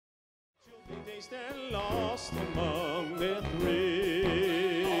dazed and lost among their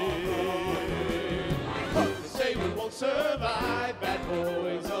thrill. They say we won't survive, bad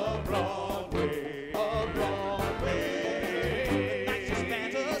boys of Broadway, of Broadway. That's just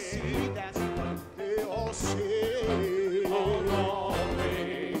fantasy, that's what they all say. On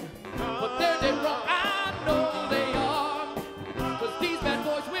Broadway. But they're dead wrong, I know they are. 'Cause these bad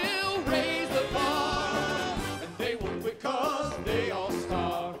boys will raise the bar. And they won't quit 'cause they all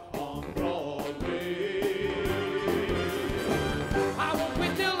star on Broadway. I won't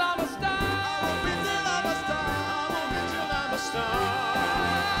quit till I'm a star. I won't quit till I'm a star. I won't quit till I'm a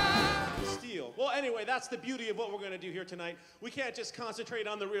star. Steal. Well, anyway, that's the beauty of what we're going to do here tonight. We can't just concentrate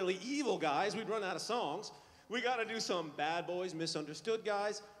on the really evil guys. We'd run out of songs. We got to do some bad boys, misunderstood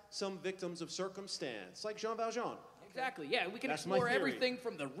guys, some victims of circumstance, like Jean Valjean. Exactly, yeah. We can That's my explore theory. everything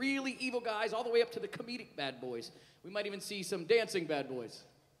from the really evil guys all the way up to the comedic bad boys. We might even see some dancing bad boys.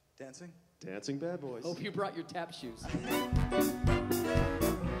 Dancing? Dancing bad boys. Hope you brought your tap shoes.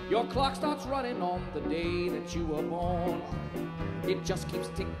 Your clock starts running on the day that you were born. It just keeps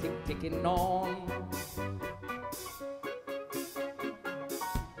tick, tick, ticking on.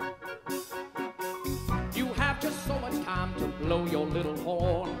 You have just so much time to blow your little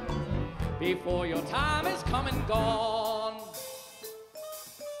horn before your time is come and gone.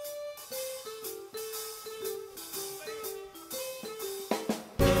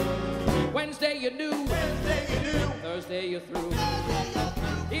 Wednesday you knew, Thursday you're through.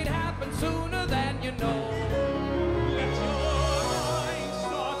 It happened sooner than you know. Let your mind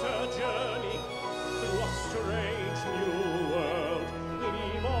start a journey through a strange new world.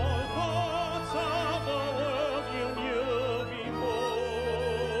 Leave all thoughts of the world you knew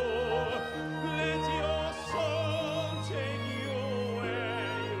before. Let your soul take you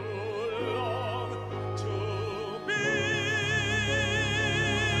where you long to be.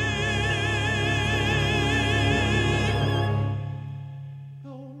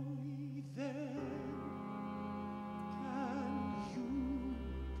 Only then can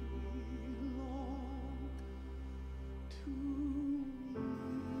you belong to me.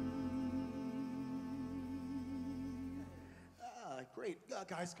 Great.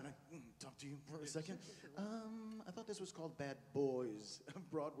 Guys, can I talk to you for a second? I thought this was called Bad Boys of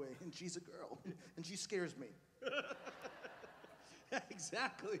Broadway, and she's a girl, and she scares me.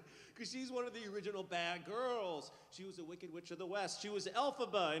 Exactly, because she's one of the original bad girls. She was a Wicked Witch of the West. She was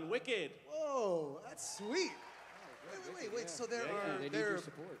Elphaba in Wicked. Whoa, that's sweet. Wait. So there They need are your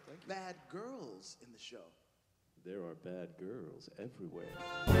support. Thank you. bad girls in the show. There are bad girls everywhere.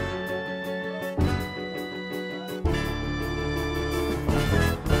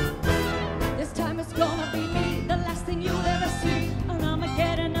 This time it's gonna be me, the last thing you'll ever see. An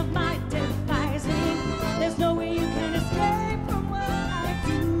Armageddon of my devising. There's no way you can escape from what I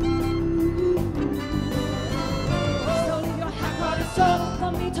do. So leave your half-hearted soul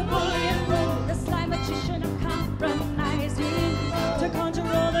for me to bully and roll. The sly magician of compromising, to conjure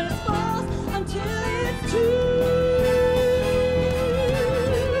all that is false until it's true.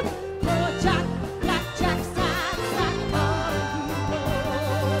 Oh, Jack, blackjack, side,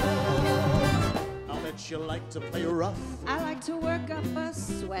 I'll bet you like to play rough. I like to work up a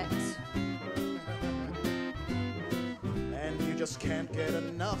sweat. And you just can't get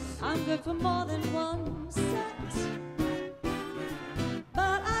enough. I'm good for more than one set.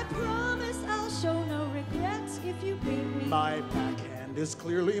 But I promise I'll show no regrets if you beat me. My backhand is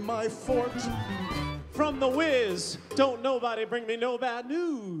clearly my fort. From the Wiz, don't nobody bring me no bad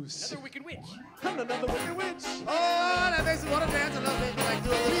news. Another Wicked Witch. And another Wicked Witch. Oh, that makes me want to dance. I love it. Like, do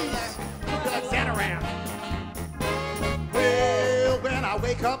a little like Xanaran. Well, when I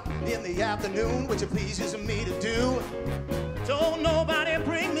wake up in the afternoon, which it pleases me to do, don't nobody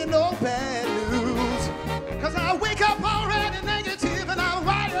bring me no bad news. 'Cause I wake up already negative and I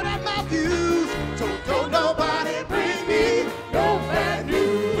riot at my views. So don't nobody bring me no bad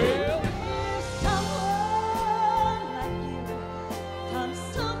news. Someone like you, from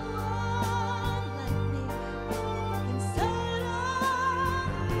someone like me, inside of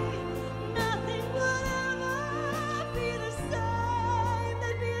me, nothing would ever be the same.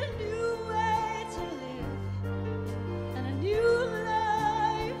 There'd be a new way to live and a new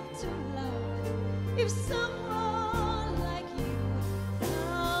life to love. If someone like you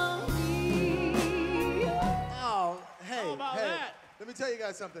found me. Oh, hey, How about hey. that? Let me tell you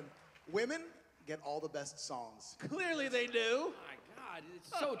guys something. Women get all the best songs. Clearly they do. My God, it's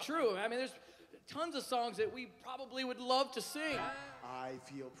so true. I mean, there's tons of songs that we probably would love to sing. I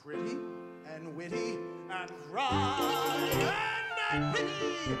feel pretty and witty and right, and I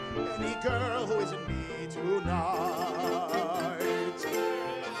pity any girl who isn't me tonight.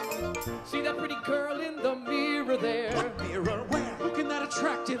 See that pretty girl in the mirror there? What mirror where? Who can that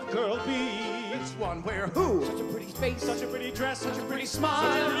attractive girl be? Which one where? Who? Such a pretty face, Such a pretty dress, such a pretty smile.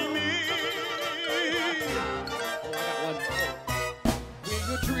 smile. Such a pretty me. Oh, I got one. We're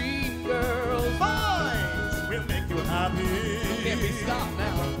your dream girls. Boys, we'll make you happy. Can't be stopped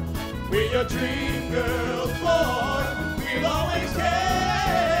now. We're your dream girls, boy. We'll always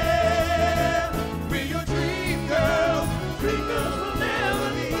care. We're your dream girls. Dream girls will never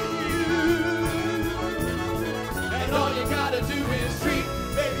leave you. And all you gotta do is dream,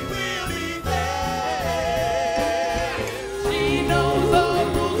 baby, we'll be there. She knows the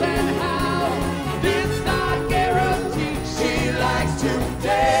rules and how it's not guaranteed. She likes to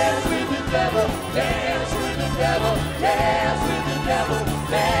dance with the devil. Dance.